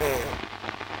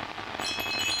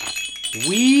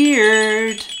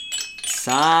Weird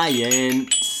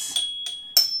science.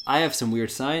 I have some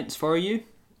weird science for you.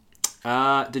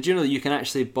 Did you know that you can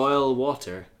actually boil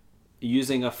water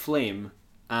using a flame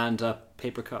and a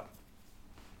paper cup?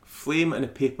 Flame and a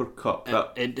paper cup.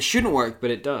 It shouldn't work, but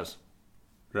it does.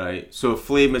 Right. So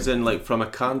flame is in like from a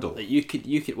candle. You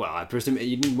could. Well, I presume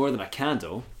you need more than a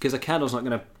candle, because a candle's not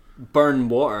going to burn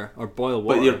water or boil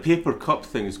water. But your paper cup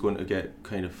thing is going to get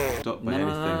kind of fucked up by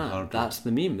anything harder. That's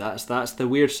the meme. That's the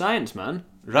weird science, man.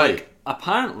 Right. Like,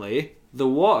 apparently, the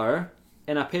water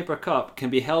in a paper cup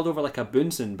can be held over like a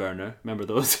Bunsen burner. Remember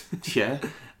those? Yeah.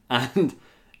 And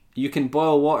you can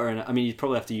boil water in it. I mean, you'd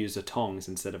probably have to use the tongs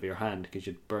instead of your hand, because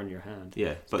you'd burn your hand.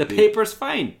 Yeah. But the paper's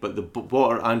fine. But the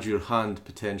water and your hand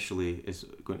potentially is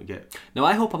going to get... Now,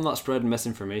 I hope I'm not spreading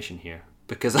misinformation here,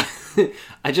 because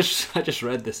I just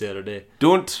read this the other day.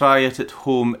 Don't try it at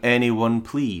home, anyone,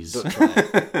 please. Don't try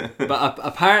it. But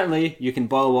apparently, you can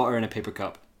boil water in a paper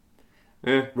cup.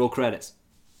 Yeah. Roll credits.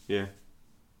 Yeah.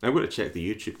 I'm going to check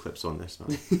the YouTube clips on this,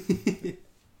 man.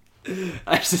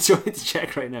 I just wanted to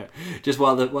check right now, just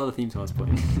while the theme song's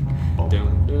playing.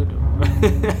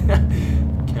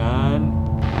 Can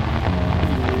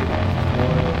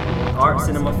art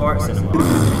cinema, fart cinema?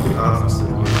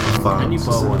 Can you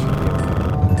boil water?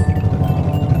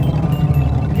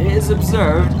 It is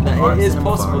observed that it is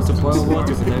possible to boil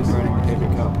water without burning the paper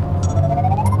cup.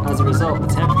 As a result, the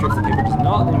temperature of the paper does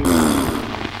not limit.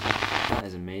 That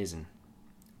is amazing.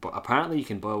 But apparently, you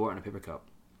can boil water in a paper cup.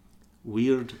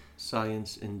 Weird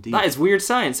science indeed. That is weird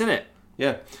science, isn't it?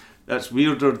 Yeah. That's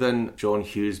weirder than John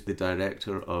Hughes, the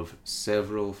director of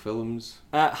several films.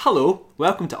 Hello,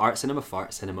 welcome to Art Cinema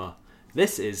Fart Cinema.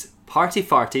 This is Party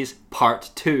Farties Part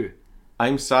 2.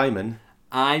 I'm Simon.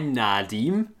 I'm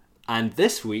Nadim, and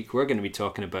this week we're going to be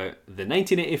talking about the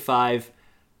 1985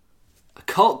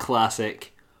 cult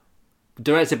classic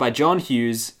directed by John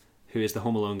Hughes, who is the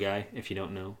Home Alone guy, if you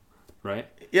don't know, right?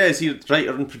 Yeah, is he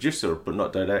writer and producer, but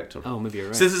not director? Oh, maybe you're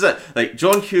right. So this is it. Like,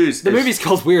 John Hughes... The movie's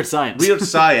called Weird Science. Weird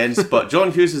Science, but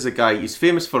John Hughes is a guy, he's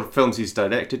famous for films he's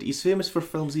directed, he's famous for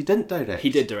films he didn't direct. He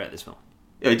did direct this film.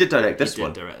 Yeah, he did direct this one.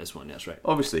 He did direct this one, that's right.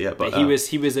 Obviously, yeah. But he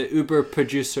was an Uber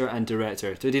producer and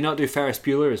director. Did he not do Ferris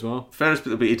Bueller as well? Ferris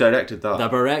Bueller, but he directed that. The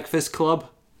Breakfast Club.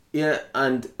 Yeah,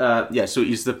 and so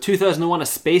he's the 2001: A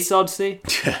Space Odyssey.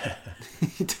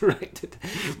 He directed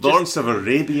Lawrence of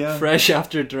Arabia. Fresh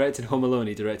after directing Home Alone,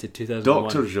 he directed 2001.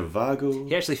 Dr. Zhivago.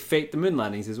 He actually faked the moon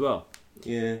landings as well.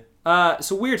 Yeah.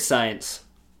 So Weird Science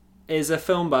is a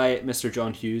film by Mr.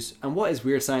 John Hughes. And what is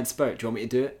Weird Science about? Do you want me to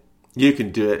do it? You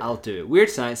can do it. I'll do it. Weird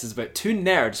Science is about two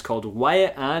nerds called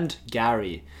Wyatt and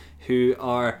Gary, who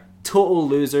are total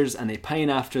losers, and they pine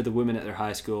after the women at their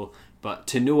high school, but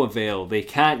to no avail. They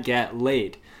can't get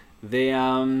laid. They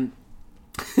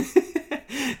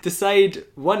decide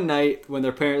one night when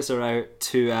their parents are out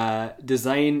to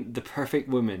design the perfect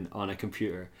woman on a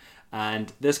computer,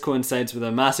 and this coincides with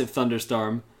a massive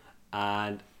thunderstorm,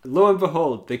 and lo and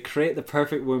behold, they create the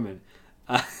perfect woman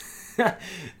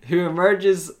who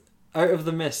emerges out of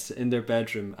the mist in their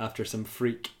bedroom after some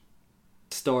freak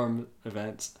storm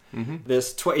events. Mm-hmm.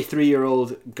 This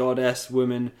 23-year-old goddess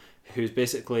woman who's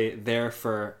basically there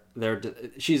for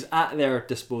she's at their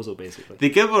disposal, basically. They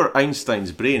give her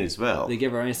Einstein's brain as well. They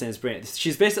give her Einstein's brain.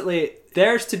 She's basically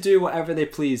theirs to do whatever they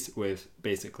please with,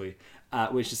 basically,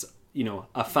 which is,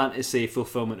 a fantasy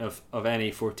fulfillment of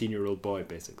any 14-year-old boy,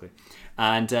 basically.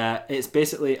 And it's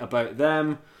basically about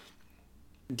them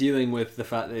dealing with the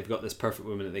fact that they've got this perfect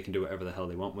woman that they can do whatever the hell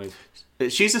they want with.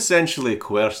 She's essentially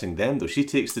coercing them, though. She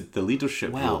takes the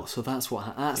leadership role. So that's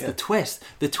the twist.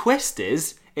 The twist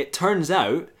is, it turns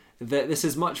out that this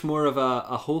is much more of a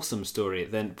wholesome story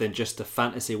than just a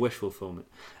fantasy wish fulfillment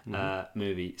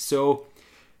movie. So,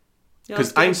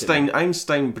 because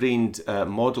Einstein-brained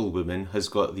model woman has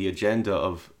got the agenda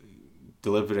of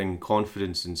delivering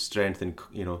confidence and strength and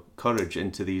courage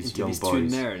into these young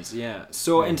boys. Two nerds, yeah.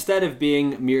 So instead of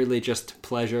being merely just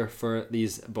pleasure for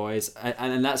these boys,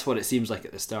 and that's what it seems like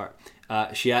at the start,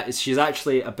 she's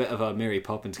actually a bit of a Mary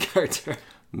Poppins character.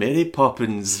 Mary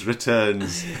Poppins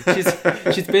Returns.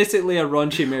 she's basically a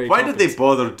raunchy Mary Why Poppins. did they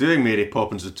bother doing Mary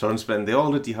Poppins Returns when they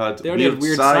already had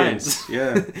weird science?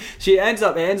 Yeah. It ends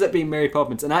up being Mary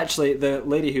Poppins, and actually the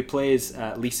lady who plays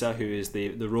Lisa, who is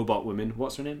the robot woman,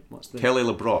 what's her name? Kelly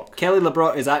LeBrock. Kelly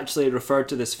LeBrock is actually referred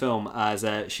to this film as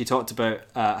she talked about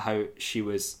how she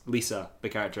was Lisa, the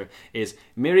character, is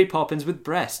Mary Poppins with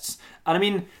breasts, and I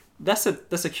mean, that's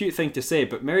a cute thing to say,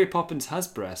 but Mary Poppins has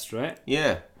breasts, right?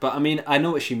 Yeah. But I mean, I know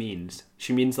what she means.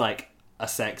 She means like a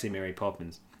sexy Mary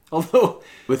Poppins. Although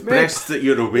with breasts that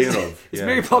you're aware of. Is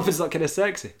Mary Poppins not kind of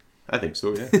sexy? I think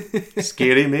so, yeah.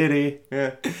 Scary Mary,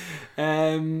 yeah.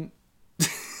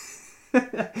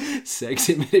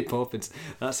 Sexy Mary Poppins.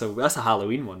 That's a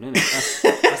Halloween one, isn't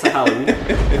it? That's a Halloween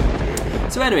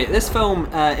one. So anyway, this film,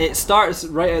 it starts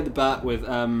right out the bat with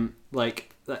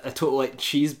like a total like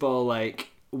cheeseball like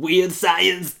weird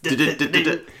science.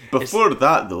 Before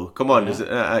that though, come on, is it?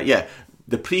 Yeah.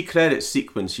 The pre-credit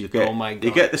sequence you get,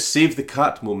 you get the save the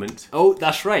cat moment. Oh,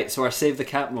 that's right. So our save the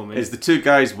cat moment is the two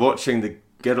guys watching the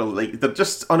girl, like they're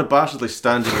just unabashedly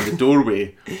standing in the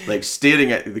doorway, like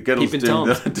staring at the girls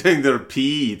doing their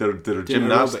PE, their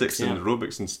gymnastics and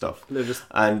aerobics and stuff.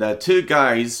 And two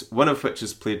guys, one of which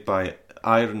is played by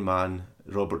Iron Man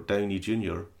Robert Downey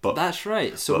Jr. But that's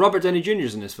right. So Robert Downey Jr.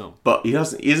 is in this film, but he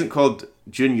isn't called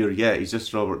Junior yet. He's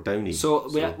just Robert Downey. So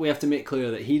we have to make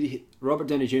clear that Robert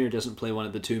Downey Jr. doesn't play one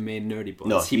of the two main nerdy boys.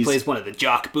 No, he plays one of the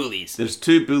jock bullies. There's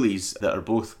two bullies that are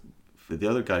both the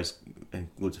other guys in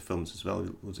loads of films as well,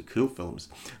 loads of cool films.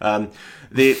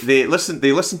 They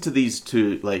listen to these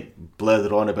two like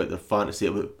blather on about their fantasy.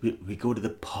 We go to the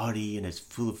party and it's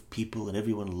full of people and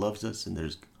everyone loves us and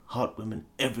there's hot women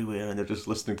everywhere, and they're just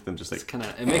listening to them, just like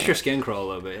it makes your skin crawl a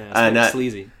little bit. Yeah, it's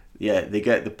sleazy. Yeah, they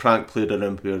get the prank played on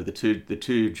them where the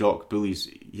two jock bullies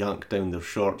yank down their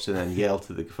shorts and then yell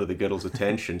for the girls'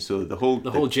 attention. So the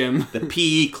whole gym, the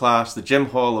PE class, the gym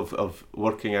hall of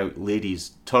working out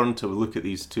ladies turn to look at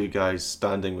these two guys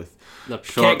standing with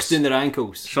shorts in their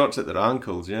ankles, shorts at their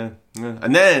ankles. Yeah.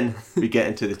 And then we get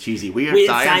into the cheesy weird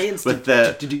science with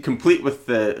complete with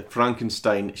the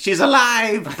Frankenstein. She's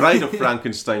alive, Bride of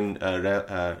Frankenstein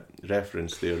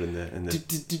reference there in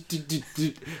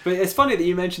the. But it's funny that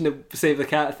you mentioned the save the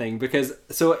cat thing, because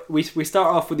so we start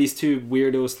off with these two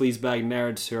weirdo sleazebag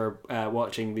nerds who are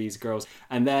watching these girls,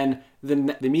 and then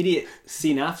the immediate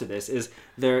scene after this is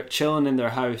they're chilling in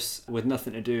their house with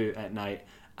nothing to do at night,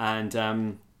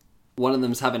 and one of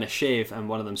them's having a shave and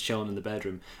one of them's chilling in the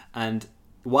bedroom, and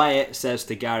Wyatt says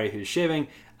to Gary, who's shaving,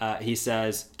 he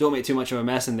says, "Don't make too much of a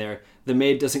mess in there. The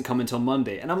maid doesn't come until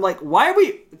Monday." And I'm like, why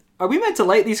are we meant to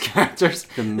like these characters?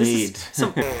 The maid.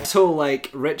 Some asshole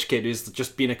like rich kid who's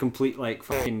just been a complete like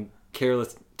fucking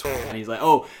careless twat, and he's like,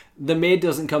 "Oh, the maid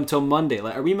doesn't come till Monday."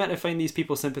 Like, are we meant to find these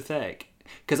people sympathetic?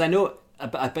 Because I know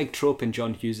a big trope in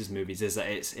John Hughes' movies is that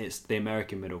it's the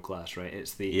American middle class, right?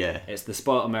 It's the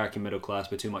spoiled American middle class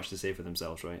with too much to say for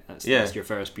themselves, right? That's your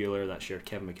Ferris Bueller, that's your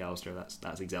Kevin McAllister,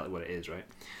 that's exactly what it is, right?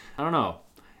 I don't know.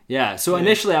 Yeah, so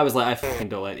initially I was like, I fucking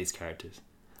don't like these characters.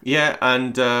 Yeah,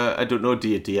 and I don't know, do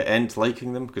you end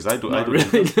liking them? Because I don't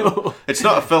really know. It's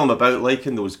not a film about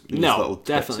liking those little tips,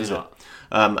 definitely is not.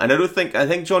 And I think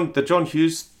the John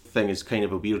Hughes thing is kind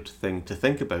of a weird thing to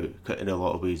think about in a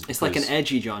lot of ways. It's like an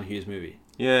edgy John Hughes movie.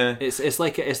 Yeah, it's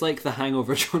like the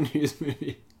Hangover John Hughes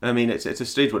movie. I mean, it's a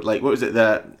strange one. Like, what was it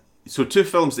that? So two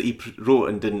films that he wrote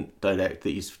and didn't direct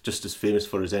that he's just as famous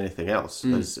for as anything else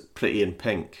as Pretty in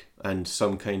Pink and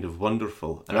Some Kind of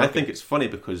Wonderful. And I think it's funny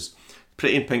because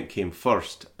Pretty in Pink came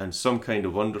first, and Some Kind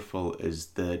of Wonderful is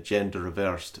the gender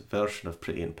reversed version of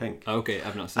Pretty in Pink. Okay,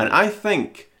 I've not seen. And I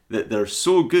think that they're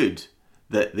so good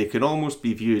that they can almost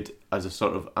be viewed as a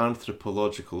sort of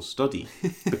anthropological study,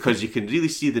 because you can really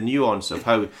see the nuance of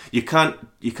how you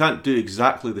can't do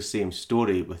exactly the same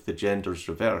story with the genders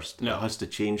reversed. No. It has to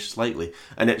change slightly,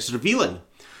 and it's revealing.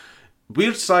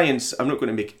 Weird Science, I'm not going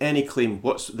to make any claim.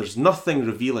 There's nothing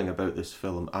revealing about this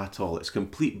film at all. It's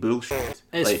complete bullshit.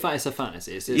 It's a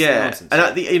fantasy. It's nonsense.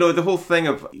 And the whole thing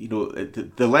of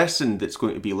the lesson that's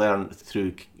going to be learned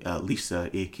through Lisa,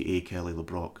 aka Kelly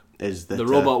LeBrock, is that the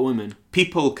robot woman.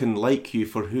 People can like you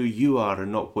for who you are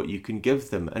and not what you can give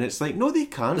them. And it's like, no, they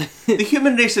can't. The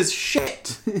human race is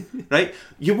shit, right?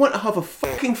 You want to have a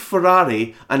fucking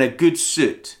Ferrari and a good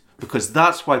suit, because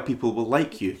that's why people will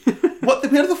like you.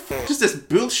 Where the fuck does this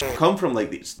bullshit come from? Like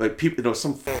these, like people,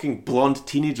 some fucking blonde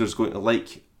teenager's going to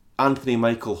like Anthony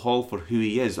Michael Hall for who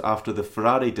he is after the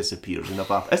Ferrari disappears in the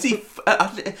bath.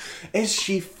 Is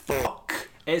she fuck?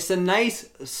 It's a nice,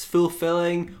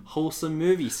 fulfilling, wholesome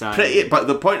movie, Sam. But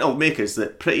the point I'll make is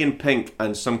that Pretty in Pink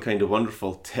and Some Kind of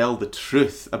Wonderful tell the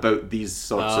truth about these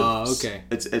sorts of... okay.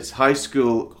 It's high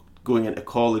school going into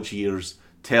college years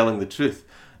telling the truth.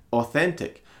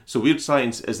 Authentic. So Weird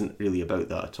Science isn't really about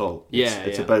that at all.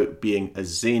 It's about being as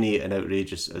zany and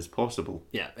outrageous as possible.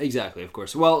 Yeah, exactly, of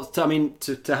course. Well,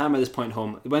 to hammer this point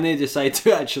home, when they decide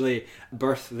to actually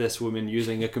birth this woman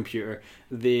using a computer,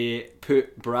 they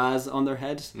put bras on their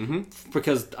heads. Mm-hmm.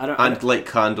 Because light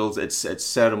candles. It's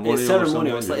ceremonial. It's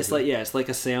ceremonial. It's like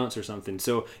a seance or something.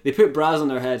 So they put bras on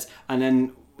their heads, and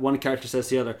then one character says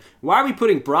to the other, "Why are we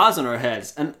putting bras on our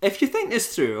heads?" And if you think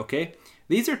this through, okay,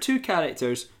 these are two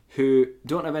characters who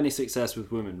don't have any success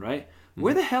with women, right?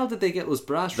 Where the hell did they get those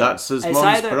bras from? That's his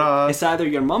mum's bra. It's either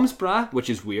your mum's bra, which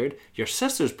is weird, your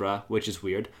sister's bra, which is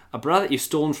weird, a bra that you've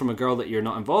stolen from a girl that you're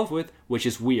not involved with, which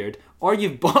is weird, or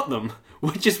you've bought them,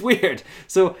 which is weird.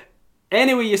 So,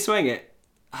 anyway you swing it,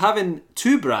 having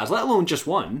 2 bras, let alone just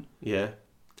one, Yeah.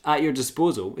 at your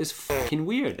disposal is fucking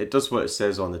weird. It does what it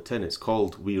says on the tin. It's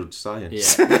called weird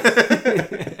science.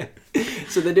 Yeah.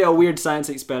 So they do a weird science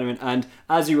experiment, and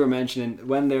as you were mentioning,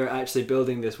 when they're actually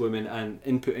building this woman and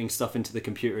inputting stuff into the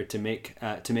computer to make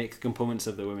components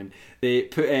of the woman, they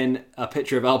put in a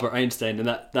picture of Albert Einstein, and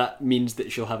that means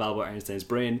that she'll have Albert Einstein's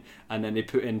brain. And then they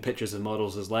put in pictures of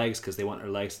models as legs because they want her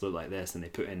legs to look like this, and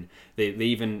they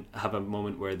even have a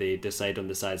moment where they decide on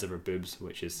the size of her boobs,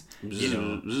 which is more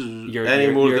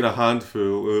than a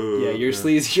handful. Your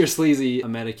sleazy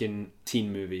American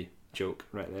teen movie joke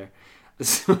right there.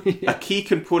 So, yeah. A key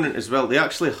component as well, they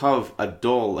actually have a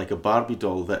doll, like a Barbie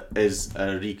doll, that is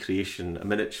a recreation, a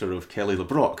miniature of Kelly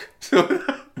LeBrock.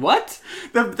 What?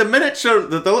 The miniature,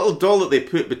 the little doll that they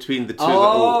put between the two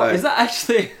little... is that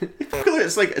actually...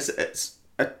 It's like, it's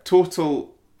a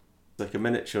total... like a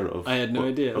miniature of... I had no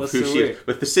idea. Of That's who so she weird. is,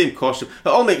 with the same costume. It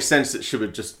all makes sense that she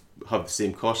would just have the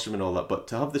same costume and all that, but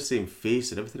to have the same face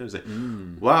and everything, I was like,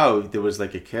 wow, there was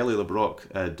like a Kelly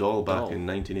LeBrock doll back in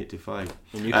 1985.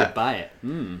 And you could buy it.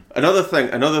 Another thing,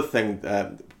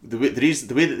 the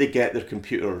way that they get their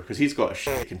computer, because he's got a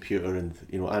shit computer, and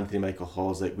Anthony Michael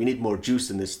Hall's like, we need more juice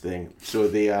in this thing, so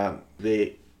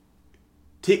they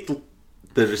take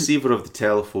the receiver of the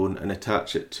telephone and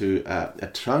attach it to a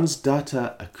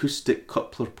Transdata acoustic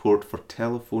coupler port for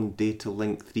telephone data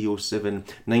link 307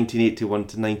 1981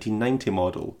 to 1990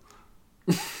 model.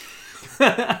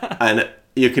 And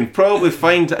you can probably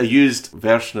find a used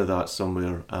version of that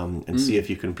somewhere and see if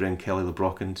you can bring Kelly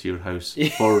LeBrock into your house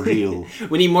for real.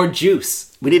 We need more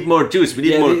juice. We need more juice. We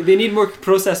need more. They need more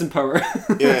processing power.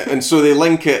 Yeah, and so they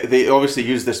link it. They obviously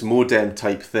use this modem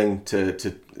type thing to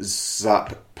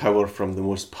zap power from the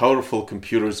most powerful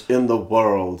computers in the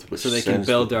world, So they can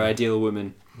build their ideal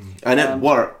woman. And it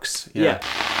works. Yeah.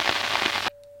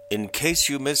 In case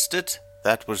you missed it,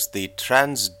 that was the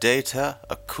Transdata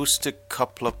acoustic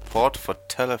coupler port for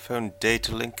telephone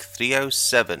data link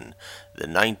 307, the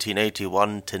 1981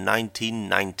 to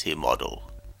 1990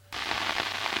 model.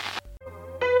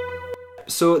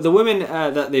 So the woman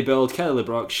that they build, Kelly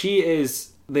LeBrock,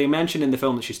 they mention in the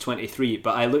film that she's 23,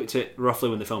 but I looked at roughly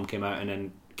when the film came out and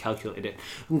then calculated it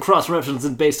and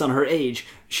cross-referenced based on her age.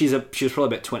 She was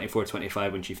probably about 24,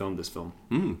 25 when she filmed this film.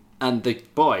 And the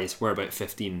boys were about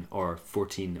 15 or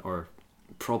 14 or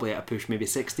probably at a push maybe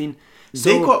 16. So,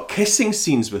 they got kissing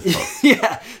scenes with her.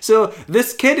 Yeah, so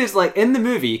this kid is like in the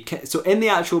movie, so in the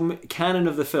actual canon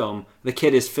of the film, the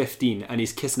kid is 15 and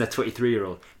he's kissing a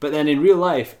 23-year-old. But then in real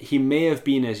life, he may have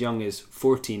been as young as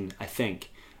 14, I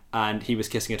think, and he was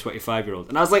kissing a 25-year-old.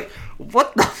 And I was like,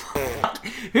 what the fuck?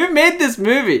 Who made this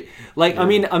movie? Like, I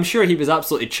mean, I'm sure he was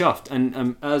absolutely chuffed.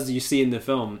 And as you see in the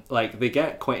film, like, they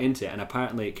get quite into it. And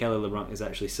apparently Kelly LeBrock has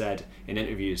actually said in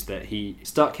interviews that he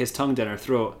stuck his tongue down her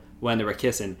throat when they were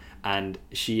kissing, and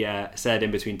she said in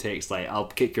between takes, like, I'll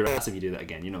kick your ass if you do that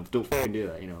again, don't fucking do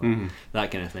that, that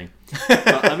kind of thing.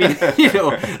 But I mean,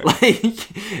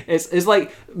 like, it's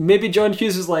like maybe John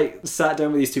Hughes was like sat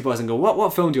down with these two boys and go,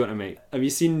 what film do you want to make? Have you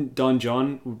seen Don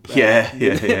John? Yeah.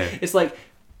 It's like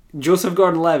Joseph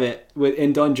Gordon-Levitt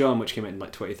in Don John, which came out in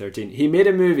like 2013. He made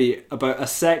a movie about a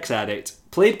sex addict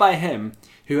played by him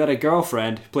who had a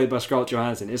girlfriend played by Scarlett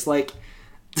Johansson. It's like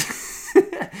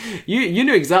you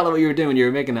knew exactly what you were doing when you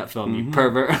were making that film, you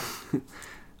pervert.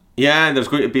 Yeah, and there's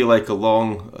going to be like a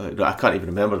long... I can't even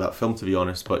remember that film, to be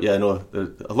honest. But yeah, no, there's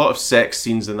a lot of sex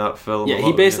scenes in that film. Yeah,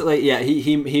 he basically...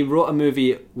 He wrote a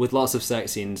movie with lots of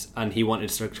sex scenes, and he wanted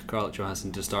Scarlett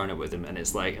Johansson to star in it with him, and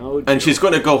it's like, oh... And she's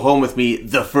going to go home with me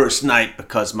the first night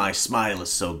because my smile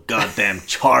is so goddamn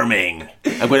charming.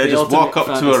 I'm going to just walk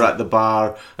up to her at the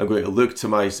bar. I'm going to look to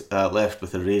my left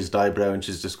with a raised eyebrow, and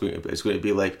she's just going to... It's going to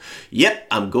be like, yep,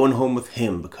 I'm going home with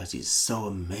him because he's so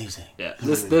amazing. Yeah,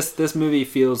 this movie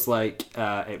feels like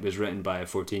it was written by a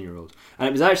 14-year-old,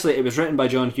 and it was written by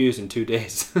John Hughes in 2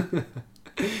 days.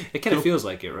 It kind of feels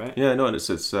like it, right? Yeah, no, and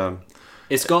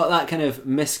it's got that kind of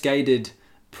misguided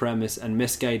premise and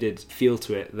misguided feel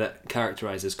to it that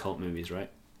characterizes cult movies, right?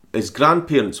 Wyatt's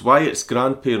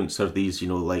grandparents are these,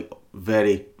 like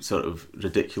very sort of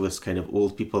ridiculous kind of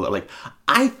old people that are like,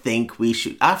 I think we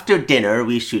should, after dinner,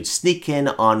 we should sneak in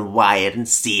on Wyatt and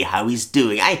see how he's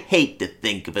doing. I hate to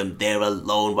think of him there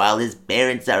alone while his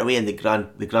parents are away. And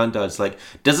the granddad's like,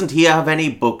 doesn't he have any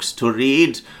books to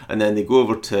read? And then they go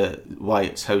over to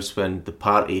Wyatt's house when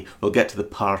we'll get to the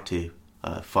party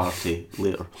farty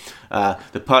later.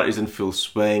 The party's in full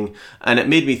swing, and it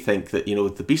made me think that, you know,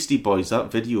 the Beastie Boys,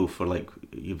 that video for like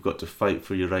 "You've Got to Fight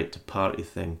for Your Right to Party"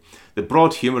 thing, the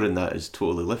broad humour in that is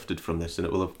totally lifted from this, and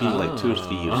it will have been like 2 or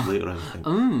 3 years later, I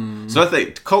think. So I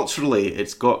think culturally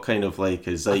it's got kind of like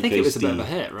a zeitgeisty... I think it was a bit of a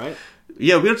hit, right?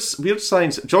 Yeah, Weird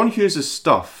Science. John Hughes'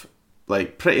 stuff,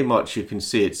 like, pretty much you can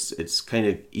say it's kind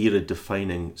of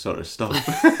era-defining sort of stuff.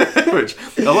 Which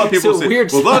a lot of people So say,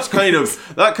 Weird well, Science.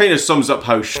 that kind of sums up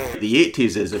how shit the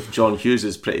 80s is, if John Hughes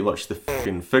is pretty much the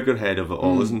fucking figurehead of it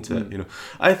all, isn't it? You know,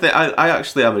 I think I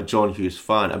actually am a John Hughes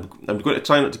fan. I'm going to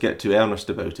try not to get too earnest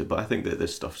about it, but I think that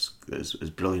this stuff is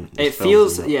brilliant. It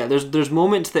feels, yeah, there's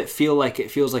moments that feel like it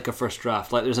feels like a first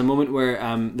draft. Like there's a moment where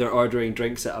they're ordering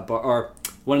drinks at a bar, or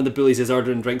one of the bullies is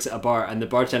ordering drinks at a bar, and the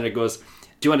bartender goes, "Do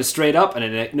you want it straight up?" And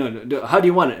then like, no, how do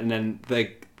you want it? And then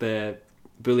the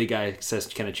bully guy says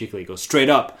kind of cheekily, goes, "Straight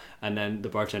up." And then the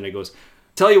bartender goes,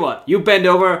 "Tell you what, you bend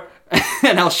over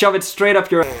and I'll shove it straight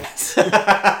up your ass."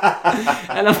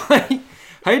 And I'm like,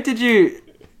 how did you,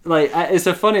 like, it's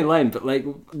a funny line, but like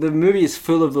the movie is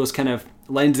full of those kind of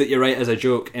lines that you write as a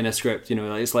joke in a script, you know,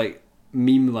 like, it's like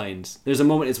meme lines. There's a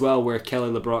moment as well where Kelly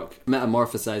LeBrock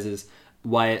metamorphosizes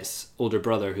Wyatt's older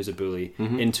brother, who's a bully,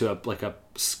 into a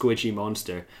squidgy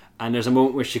monster, and there's a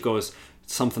moment where she says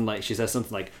something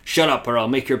like, "Shut up or I'll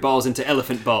make your balls into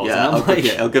elephant balls." Yeah,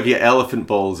 and I'll give you elephant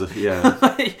balls if, yeah.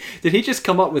 like, did he just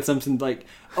come up with something like,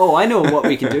 "Oh, I know what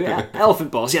we can do, elephant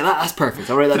balls"? Yeah, that's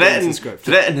perfect. I'll write that down in the script.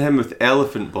 Threaten him with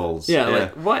elephant balls. Yeah,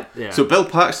 like, what? Yeah. So Bill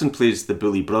Paxton plays the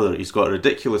bully brother. He's got a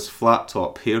ridiculous flat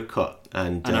top haircut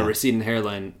and a receding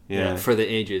hairline, for the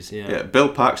ages. Yeah, Bill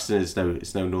Paxton is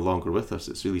now no longer with us.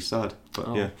 It's really sad,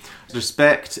 but yeah.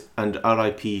 Respect and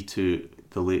R.I.P. to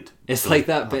the late. It's Bill like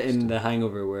that Paxton. bit in The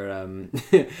Hangover where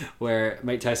where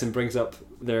Mike Tyson brings up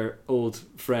their old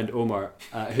friend Omar,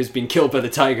 who's been killed by the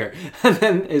tiger, and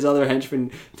then his other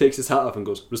henchman takes his hat off and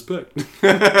goes, "Respect."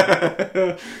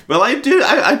 Well, I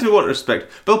do want respect.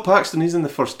 Bill Paxton, he's in the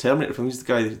first Terminator film. He's the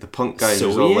guy, the punk guy. So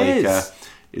who's all he like, is.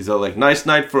 He's all like, "Nice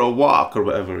night for a walk," or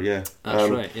whatever. Yeah,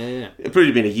 That's right. Yeah. It'd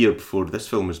probably been a year before this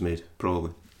film was made,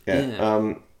 probably.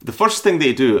 Yeah. The first thing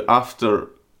they do after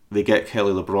they get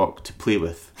Kelly LeBrock to play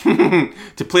with,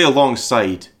 to play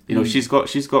alongside, you know, she's got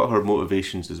her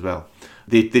motivations as well.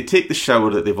 They take the shower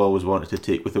that they've always wanted to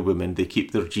take with a woman. They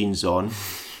keep their jeans on.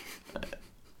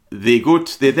 They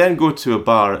then go to a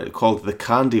bar called the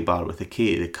Candy Bar with a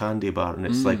K, the Candy Bar, and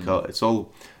it's like it's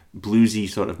all bluesy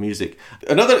sort of music.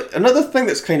 Another thing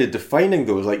that's kind of defining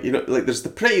though is, like, you know, like there's the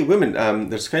Pretty Women.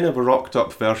 There's kind of a rocked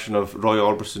up version of Roy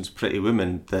Orbison's Pretty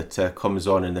Women that comes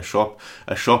on in a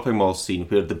shopping mall scene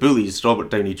where the bullies, Robert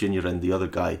Downey Jr. and the other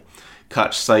guy,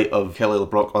 catch sight of Kelly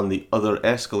LeBrock on the other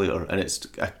escalator, and it's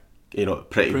a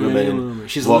pretty woman.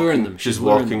 She's luring them. She's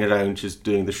walking around. She's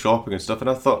doing the shopping and stuff. And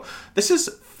I thought, this is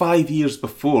 5 years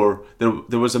before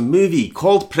there was a movie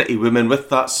called Pretty Women with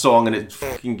that song, and it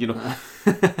fucking, you know.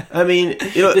 I mean,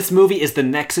 you know, this movie is the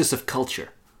nexus of culture.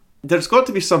 There's got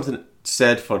to be something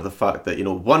said for the fact that, you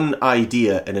know, one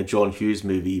idea in a John Hughes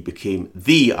movie became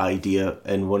the idea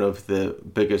in one of the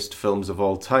biggest films of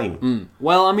all time.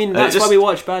 Well, I mean, that's why we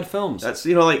watch bad films. That's,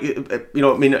 you know, like, you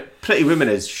know, I mean, Pretty Women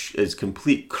is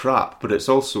complete crap, but it's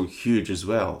also huge as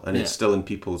well, and it's still in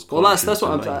people's. Well, that's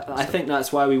what I think.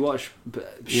 That's why we watch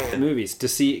shit movies, to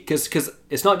see, because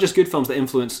it's not just good films that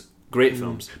influence great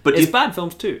films, but it's bad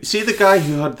films too. See, the guy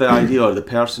who had the idea, or the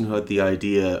person who had the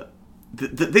idea,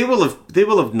 they will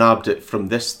have nabbed it from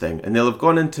this thing, and they'll have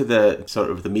gone into the sort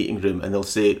of the meeting room, and they'll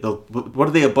say, what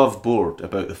are they above board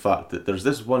about the fact that there's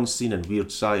this one scene in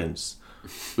Weird Science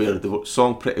where the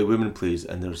song Pretty Women plays,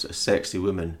 and there's a sexy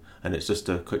woman, and it's just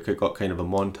got kind of a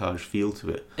montage feel to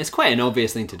it. It's quite an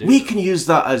obvious thing to do. We can use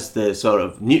that as the sort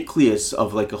of nucleus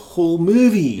of like a whole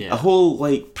movie, a whole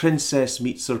like princess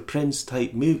meets her prince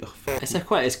type movie. Oh,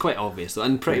 it's quite obvious,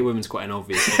 and Pretty Woman's quite an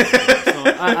obvious thing. So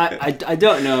I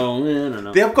don't know. I don't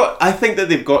know. I think that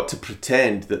they've got to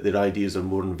pretend that their ideas are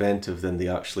more inventive than they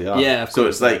actually are. Yeah, of course, so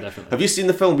it's like, definitely. Have you seen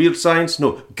the film Weird Science?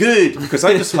 No, good, because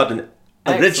I just had an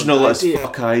original as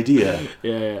fuck idea.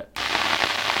 Yeah.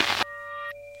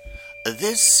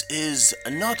 This is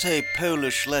not a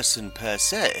Polish lesson per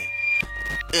se.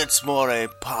 It's more a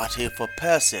party for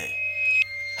Percy.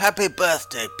 Happy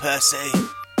birthday, Percy.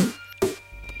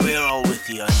 We're all with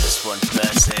you on this one,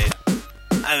 Percy.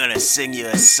 I'm gonna sing you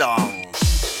a song.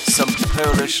 Some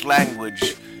Polish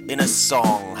language in a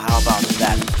song. How about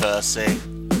that, Percy?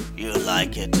 You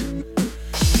like it?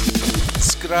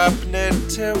 Skrapny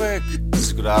tyłek,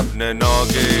 skrapne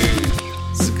nogi.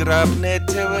 Skrapny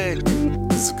tyłek,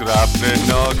 skrapne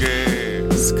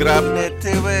nogi. Skrapny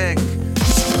tyłek,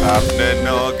 skrapne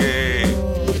nogi.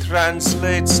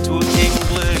 translates to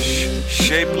English.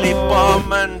 Shapely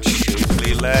bum and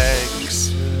shapely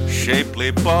legs.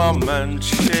 Shapely bum and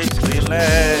shapely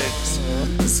legs.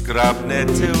 Skrabne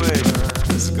tyłek,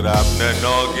 skrabne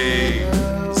nogi.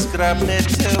 Skrabne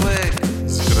tyłek,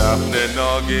 skrabne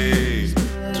nogi.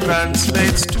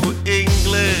 Translates to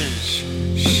English.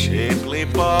 Shapely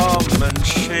bum and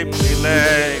shapely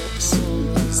legs.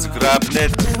 Skrabne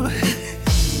tyłek,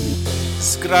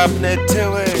 skrabne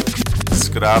tyłek,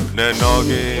 skrabne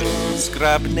nogi.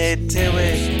 Skrabne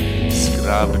tyłek,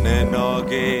 skrabne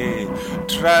nogi.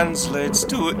 Translates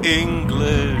to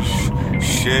English.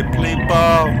 Shapely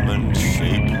bum and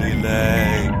shapely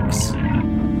legs.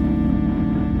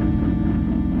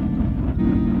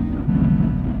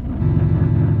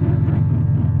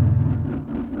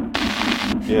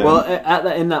 Yeah. Well,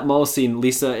 in that mall scene,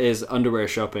 Lisa is underwear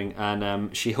shopping,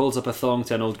 and she holds up a thong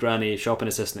to an old granny shopping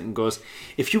assistant and goes,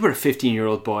 "If you were a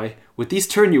 15-year-old boy, would these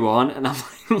turn you on?" And I'm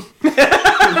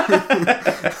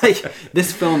like,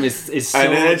 this film is so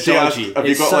And then she dodgy. asked,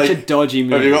 It's such a dodgy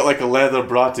movie. Have you got like a leather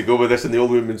bra to go with this? And the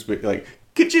old woman's like,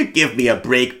 could you give me a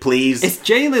break, please? It's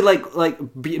genuinely like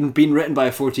being written by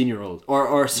a 14-year-old,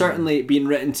 or certainly being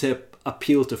written to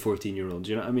appeal to 14-year-olds.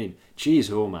 You know what I mean? Jeez,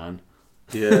 oh man.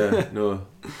 Yeah, no.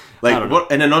 I don't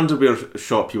Like, in an underwear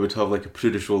shop, you would have like a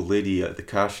prudish old lady at the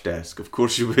cash desk. Of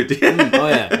course you would. Oh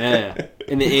yeah.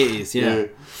 In the 80s, yeah.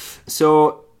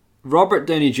 So Robert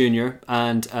Downey Jr.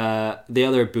 and the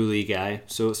other bully guy.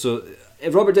 So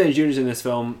Robert Downey Jr. is in this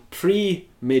film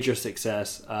pre-major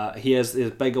success. He has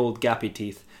his big old gappy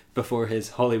teeth before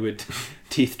his Hollywood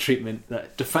teeth treatment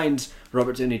that defines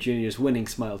Robert Downey Jr.'s winning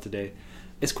smile today.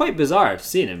 It's quite bizarre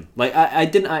seeing him. Like I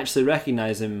didn't actually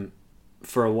recognise him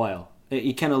for a while.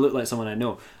 He kind of looked like someone I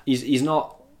know. He's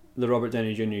not the Robert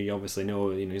Downey Jr. you obviously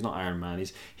know. You know, he's not Iron Man.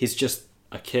 He's just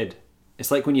a kid. It's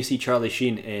like when you see Charlie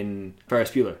Sheen in Ferris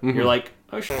Bueller. Mm-hmm. You're like,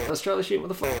 oh shit, that's Charlie Sheen. What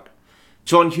the fuck?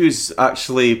 John Hughes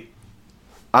actually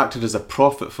acted as a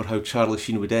prophet for how Charlie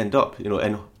Sheen would end up, you know,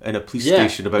 in a police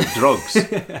station about drugs.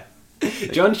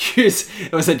 John Hughes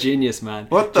was a genius, man.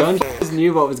 John Hughes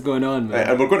knew what was going on, man.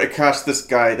 And we're going to cast this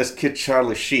kid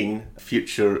Charlie Sheen,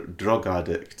 future drug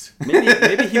addict.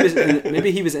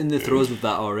 Maybe he was in the throes of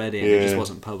that already, and it just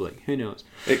wasn't public. Who knows?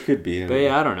 It could be. But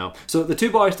yeah, I don't know. So the two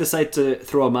boys decide to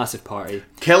throw a massive party.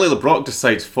 Kelly LeBrock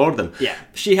decides for them. Yeah,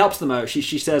 she helps them out. She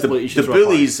says, "Look, you should the throw a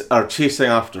party." bullies are chasing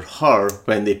after her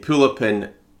when they pull up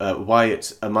in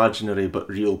Wyatt's imaginary but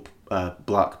real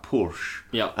black Porsche.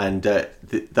 Yeah. And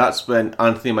that's when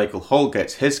Anthony Michael Hall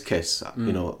gets his kiss,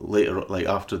 you know, later, like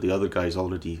after the other guy's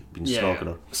already been snogging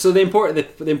her. So the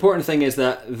important thing is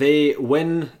that they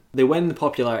win the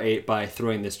popularity by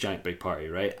throwing this giant big party,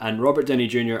 right? And Robert Downey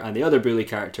Jr. and the other bully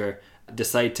character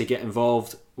decide to get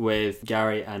involved with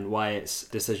Gary and Wyatt's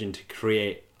decision to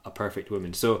create a perfect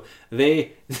woman. So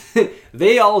they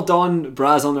all don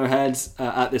bras on their heads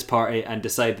at this party and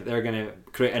decide that they're going to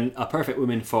create a perfect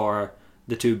woman for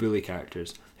the two bully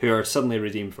characters, who are suddenly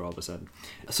redeemed for all of a sudden.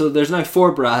 So there's now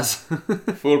 4 bras.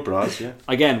 4 bras, yeah.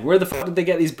 Again, where the fuck did they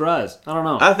get these bras? I don't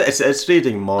know. It's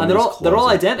raiding Mom's closet. They're all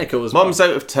identical as well. Mum's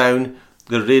out of town,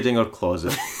 they're raiding her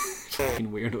closet.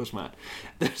 Fucking weirdos, man.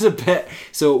 There's a bit.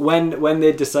 So when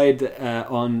they decide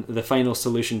on the final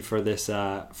solution for this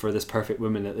perfect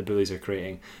woman that the bullies are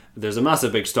creating, there's a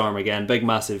massive big storm again, big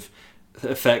massive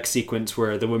effect sequence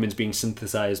where the woman's being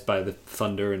synthesized by the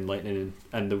thunder and lightning,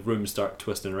 and the rooms start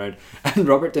twisting around. And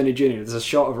Robert Downey Jr. There's a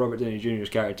shot of Robert Downey Jr.'s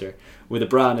character with a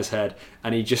bra on his head,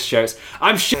 and he just shouts,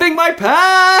 "I'm shitting my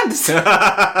pants!" And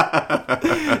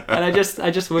I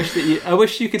just wish that I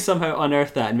wish you could somehow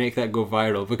unearth that and make that go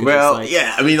viral, because well, it's like,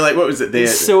 yeah, I mean, like, what was it?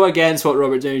 It's so against what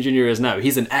Robert Downey Jr. is now.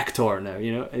 He's an actor now,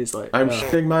 you know. He's like, I'm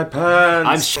shitting my pants.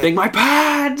 I'm shitting my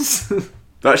pants.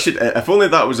 That should, if only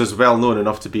that was as well known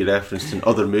enough to be referenced in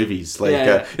other movies. Like,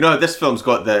 you know, this film's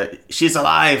got the "She's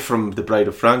Alive" from The Bride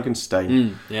of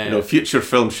Frankenstein. You know, future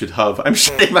films should have "I'm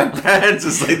shitting my pants."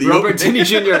 It's like the Robert Downey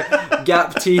Jr.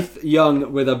 gap teeth,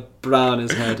 young with a bra on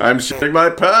his head. I'm shitting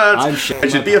my pants. I'm shitting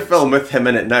It should be a film with him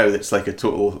in it now. That's like a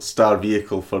total star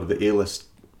vehicle for the A-list,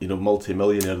 you know,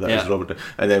 multi-millionaire that is Robert.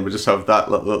 And then we just have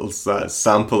that little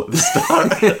sample at the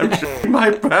start. I'm shitting my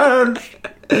pants.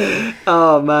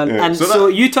 Oh man. Yeah. And so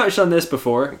you touched on this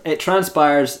before. It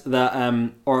transpires that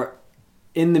or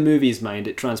in the movie's mind,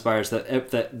 it transpires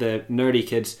that the nerdy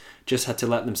kids just had to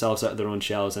let themselves out of their own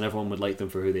shells, and everyone would like them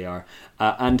for who they are.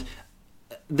 And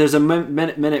there's a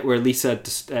minute where Lisa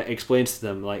explains to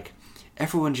them, like,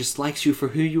 everyone just likes you for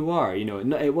who you are. You know,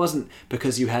 it wasn't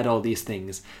because you had all these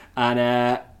things.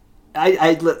 And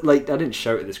I didn't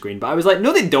shout at the screen, but I was like,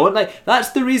 no, they don't. Like,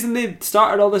 that's the reason they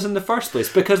started all this in the first place,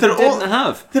 because they didn't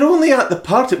have. They're only at the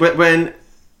party when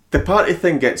the party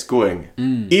thing gets going,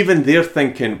 even they're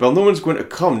thinking, well, no one's going to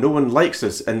come, no one likes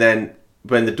us. And then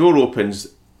when the door opens,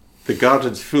 the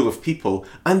garden's full of people,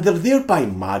 and they're there by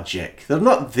magic. They're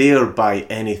not there by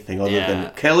anything other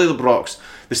than Kelly LeBrock's,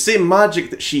 the same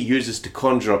magic that she uses to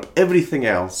conjure up everything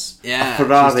else. Yeah, a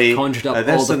Ferrari, she's conjured up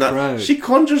this all the and that.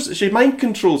 crowd. She mind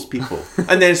controls people,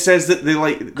 and then says that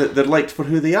they're liked for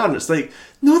who they are. And it's like,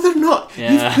 no, they're not.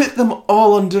 Yeah. You've put them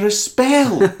all under a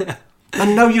spell.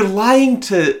 And now you're lying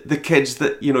to the kids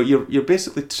that, you're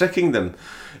basically tricking them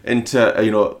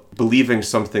into, believing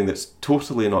something that's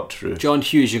totally not true. John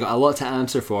Hughes, you got a lot to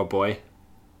answer for, boy.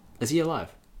 Is he alive?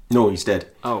 No, he's dead.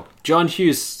 Oh, John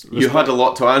Hughes. You had a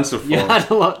lot to answer for. You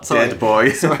had a lot. Sorry. Dead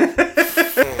boy.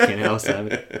 Fucking hell, Sam.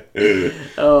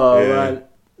 Oh,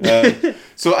 man.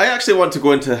 So I actually want to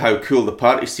go into how cool the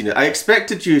party scene is. I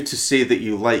expected you to say that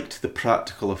you liked the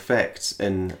practical effects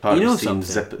in party scene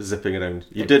zipping around.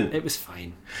 You didn't. It was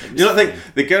fine. You don't think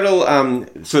the girl?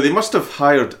 So they must have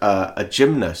hired a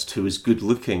gymnast who was good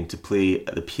looking to play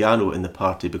the piano in the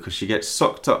party, because she gets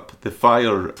sucked up the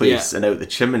fireplace and out the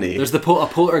chimney. There's a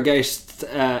poltergeist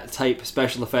type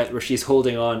special effect where she's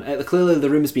holding on. Clearly,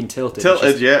 the room's been tilted.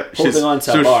 Holding on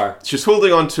to a bar. She's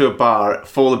holding on to a bar,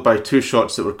 followed by two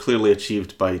shots that were clearly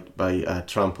achieved by a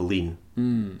trampoline.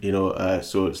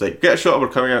 So it's like, get a shot of her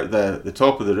coming out the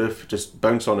top of the roof, just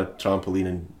bounce on a trampoline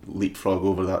and leapfrog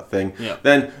over that thing.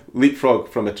 Then leapfrog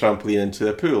from a trampoline into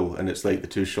the pool, and it's like the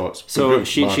two shots. So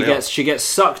she gets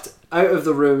sucked out of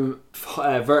the room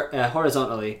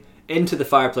horizontally into the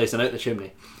fireplace and out the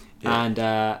chimney, and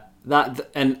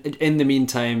in the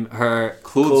meantime, her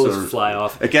clothes fly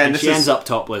off. Again, she ends up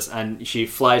topless, and she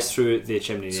flies through the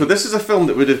chimney. So this is a film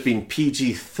that would have been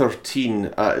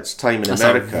PG-13 at its time in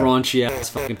America. That's a raunchy ass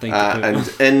fucking thing to And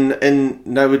put. in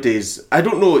nowadays, I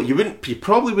don't know. You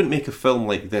probably wouldn't make a film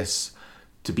like this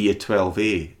to be a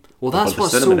 12A. Well, that's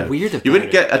what's so weird about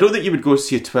it. I don't think you would go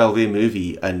see a 12A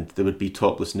movie and there would be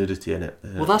topless nudity in it.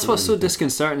 Well, that's what's so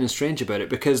disconcerting and strange about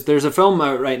it, because there's a film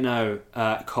out right now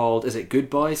called, is it Good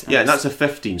Boys? And that's a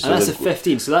 15. So that's a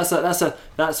 15. So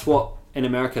that's what in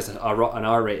America is an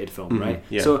R-rated film, right?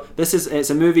 Yeah. So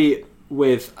it's a movie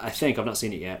with, I think, I've not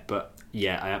seen it yet, but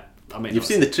yeah, I mean, you've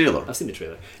seen the trailer. I've seen the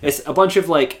trailer. It's a bunch of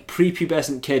like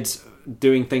prepubescent kids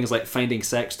doing things like finding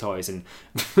sex toys, and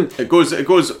it goes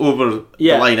over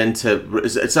the line into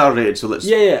it's R-rated, so let's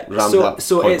ram that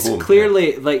so point it's home.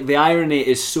 Clearly like the irony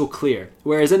is so clear,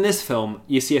 whereas in this film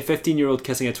you see a 15-year-old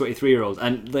kissing a 23-year-old,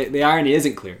 and like the irony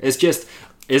isn't clear. It's just,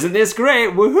 isn't this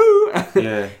great? Woohoo!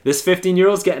 Yeah. This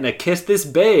 15-year-old's getting a kiss this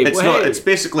babe. It's not. It's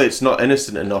basically, it's not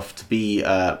innocent enough to be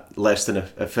less than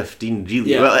a 15.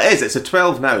 Really, well, it is. It's a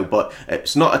 12 now, but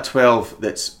it's not a 12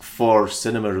 that's for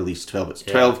cinema release 12. It's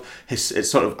 12. It's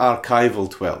sort of archival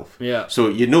 12. Yeah.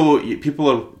 So people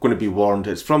are going to be warned.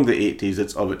 It's from the 80s.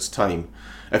 It's of its time.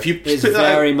 It's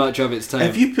very much of its time.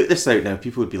 If you put this out now,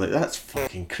 people would be like, "That's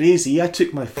fucking crazy." I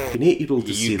took my fucking 8-year-old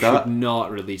to see that. You could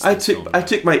not release. I took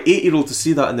my 8-year-old to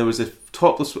see that, and there was a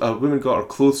topless woman got her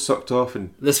clothes sucked off,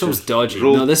 and this film's dodgy.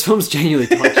 No, this film's genuinely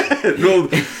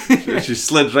dodgy. She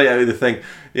slid right out of the thing.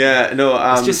 Yeah, no,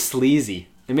 it's just sleazy.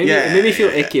 It made me feel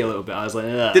icky a little bit. I was like,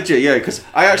 ugh. Did you? Yeah, because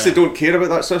I actually don't care about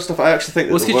that sort of stuff. I actually think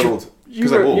that the world,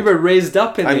 because I'm old. You were raised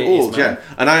up in the 80s, old, man.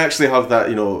 And I actually have that.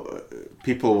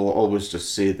 People will always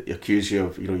just accuse you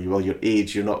of, your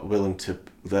age, you're not willing to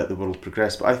let the world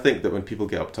progress. But I think that when people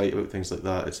get uptight about things like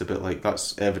that, it's a bit like,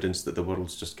 that's evidence that the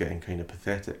world's just getting kind of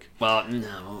pathetic. Well,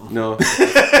 no. No.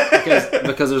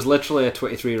 because there's literally a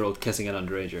 23-year-old kissing an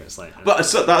underager. It's like... But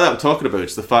it's not that I'm talking about.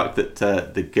 It's the fact that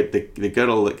the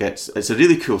girl that gets... It's a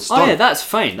really cool stunt. Oh, yeah, that's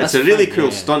fine. It's a really cool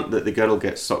stunt that the girl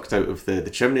gets sucked out of the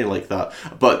chimney like that.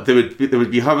 But they would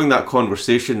be having that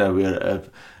conversation now where...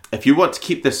 if you want to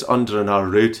keep this under an R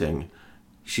rating,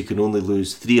 she can only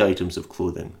lose 3 items of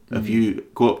clothing. If you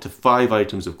go up to 5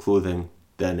 items of clothing,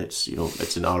 then it's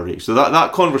an R rating. So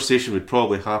that conversation would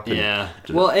probably happen. Yeah.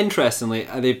 Well, interestingly,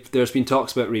 there's been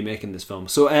talks about remaking this film.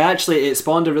 So it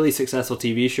spawned a really successful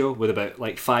TV show with about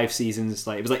like 5 seasons.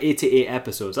 Like it was like 88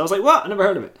 episodes. I was like, what? I never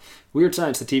heard of it. Weird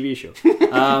Science, the TV show.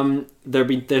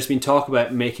 There's been talk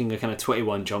about making a kind of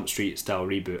 21 Jump Street style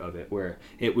reboot of it, where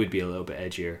it would be a little bit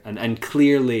edgier, and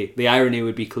clearly the irony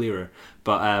would be clearer.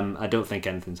 But I don't think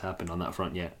anything's happened on that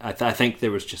front yet. I think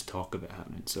there was just talk of it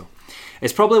happening. So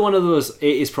it's probably one of those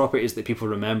 80s properties that people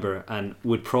remember and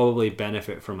would probably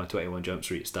benefit from a 21 Jump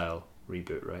Street style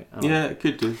reboot, right? It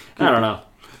could do. I don't know.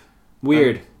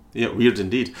 Weird. Yeah, weird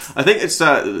indeed. I think it's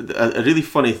a really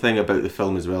funny thing about the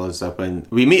film as well is that when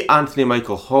we meet Anthony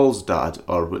Michael Hall's dad,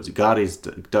 or what's it,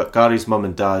 Gary's mum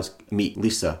and dad meet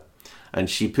Lisa, and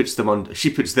she puts them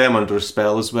under a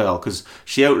spell as well, because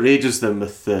she outrages them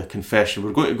with the confession.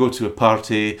 We're going to go to a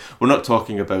party. We're not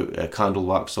talking about candle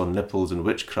wax on nipples and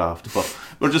witchcraft, but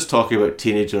we're just talking about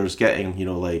teenagers getting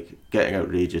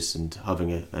outrageous and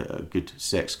having a good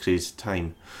sex crazed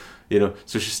time.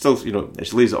 So she still, she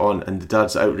lays it on, and the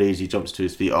dad's outraged. He jumps to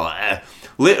his feet.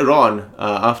 Later on,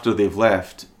 after they've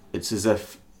left, it's as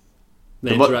if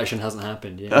the interaction hasn't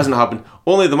happened. Yeah. It hasn't happened.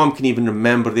 Only the mum can even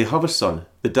remember they have a son.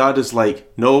 The dad is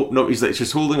like, no. He's like,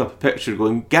 she's holding up a picture,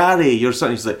 going, "Gary, your son."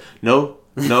 He's like, no,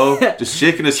 just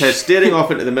shaking his head, staring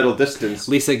off into the middle distance.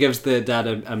 Lisa gives the dad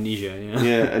amnesia.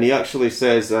 Yeah, and he actually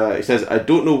says, "I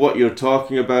don't know what you're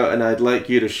talking about, and I'd like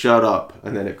you to shut up."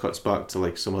 And then it cuts back to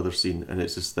like some other scene, and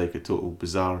it's just like a total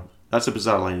bizarre. That's a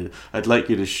bizarre line. "I'd like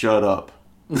you to shut up."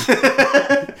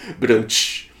 But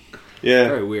yeah,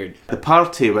 very weird. The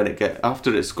party,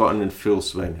 after it's gotten in full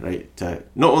swing, right?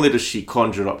 Not only does she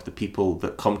conjure up the people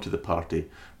that come to the party,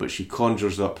 but she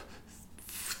conjures up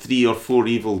 3 or 4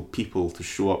 evil people to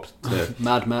show up to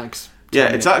Mad Max.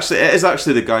 Yeah, it is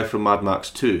actually the guy from Mad Max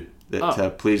 2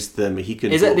 that plays the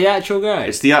Mohican. Is it the actual guy?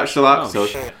 It's the actual actor. Oh,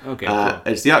 shit. Okay, cool.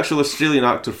 It's the actual Australian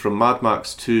actor from Mad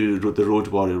Max 2, The Road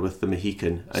Warrior with the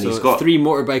Mohican, and so he's got 3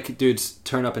 motorbike dudes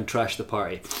turn up and trash the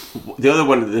party. The other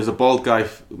one, there's a bald guy,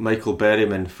 Michael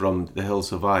Berryman from The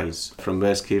Hills Have Eyes, from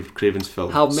Wes Craven's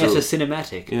film. How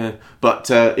meta-cinematic. Yeah, but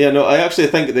I actually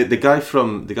think that the guy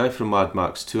from Mad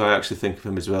Max 2, I actually think of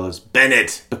him as well as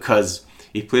Bennett, because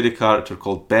he played a character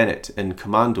called Bennett in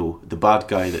Commando, the bad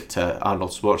guy that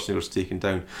Arnold Schwarzenegger's taken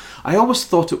down. I always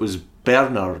thought it was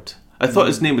Bernard. I thought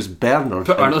his name was Bernard.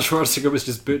 But Arnold Schwarzenegger was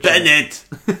just butchered. Bennett,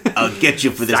 I'll get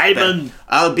you for this. Simon!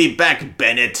 I'll be back,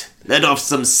 Bennett. Let off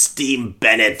some steam,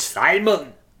 Bennett.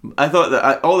 Simon! I thought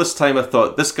that all this time I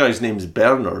thought this guy's name's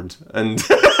Bernard, and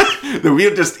the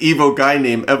weirdest evil guy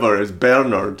name ever is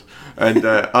Bernard, and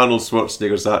Arnold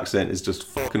Schwarzenegger's accent is just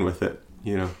fucking with it,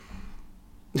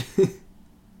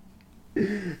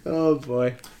 Oh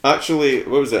boy. Actually,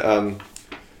 what was it?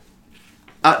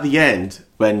 At the end,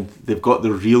 when they've got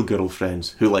their real girlfriends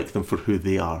who like them for who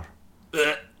they are,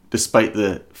 despite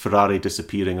the Ferrari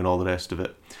disappearing and all the rest of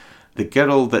it, the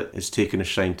girl that is taking a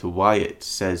shine to Wyatt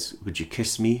says, "Would you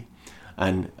kiss me?"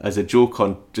 And as a joke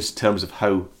on just terms of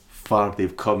how far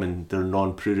they've come in their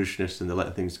non-prudishness and they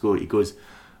letting things go, he goes,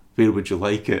 "Where would you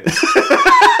like it?"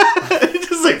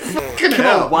 Just like, fucking Come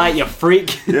hell. on, Wyatt, you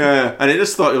freak. Yeah, and I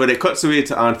just thought when it cuts away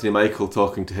to Anthony Michael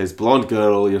talking to his blonde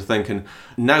girl, you're thinking,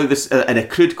 now this, in a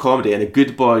crude comedy, in a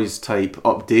Good Boys type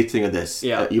updating of this,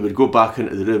 you would go back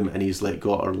into the room and he's like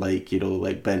got her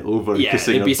like bent over and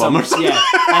kissing her bum or something.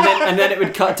 Yeah, and then it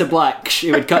would cut to black.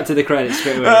 It would cut to the credits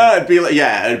straight away.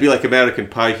 It'd be like American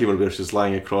Pie humour where she's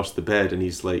lying across the bed and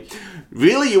he's like,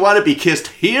 "Really, you want to be kissed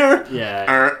here?"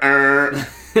 Yeah.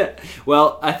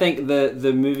 Well, I think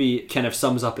the movie kind of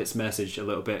sums up its message a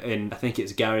little bit. And I think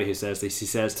it's Gary who says this. He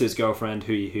says to his girlfriend,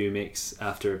 who he makes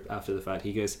after the fact,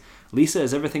 he goes, "Lisa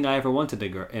is everything I ever wanted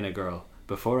in a girl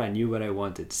before I knew what I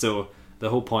wanted." So the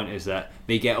whole point is that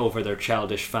they get over their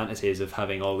childish fantasies of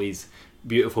having all these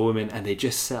beautiful women, and they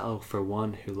just settle for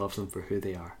one who loves them for who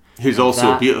they are. Who's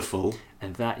also beautiful.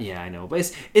 And that, yeah, I know,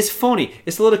 but it's phony.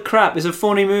 It's a load of crap. It's a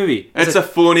phony movie. It's a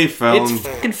phony film. It's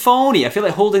fucking phony. I feel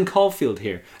like Holden Caulfield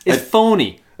here. It's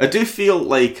phony. I do feel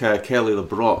like Kelly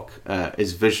LeBrock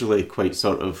is visually quite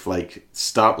sort of like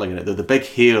startling in it. The big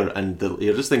hair and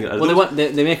you're just thinking. Well,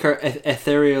 they make her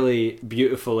ethereally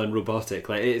beautiful and robotic.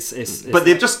 Like it's but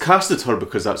they've just casted her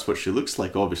because that's what she looks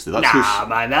like. Obviously, that's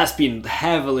man, that's been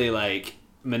heavily like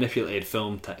manipulated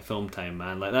film time,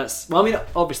 man. Like that's. Well, I mean,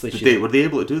 obviously, were they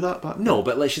able to do that back then? No,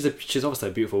 but like she's obviously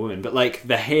a beautiful woman. But like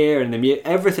the hair and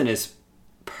everything is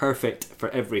perfect for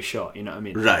every shot, you know what I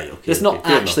mean? Right, okay. It's not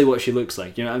actually what she looks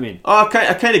like, you know what I mean? Oh,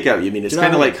 I kind of get what you mean. It's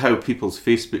kind of like how people's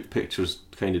Facebook pictures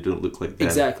kind of don't look like them.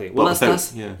 Exactly. Well, that's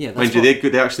mind you,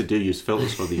 they actually do use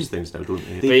filters for these things now, don't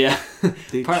they? But yeah,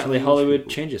 apparently Hollywood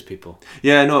changes people.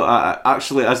 Yeah, no,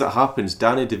 actually, as it happens,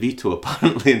 Danny DeVito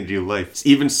apparently in real life,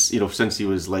 even since he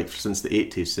was since the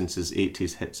 80s, since his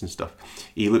 80s hits and stuff,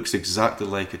 he looks exactly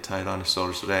like a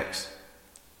Tyrannosaurus Rex.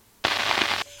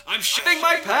 I'm shitting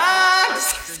my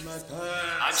pants!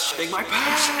 I'm shitting my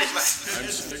pants! I'm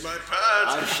shitting my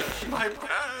pants! I'm shitting my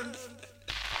pants!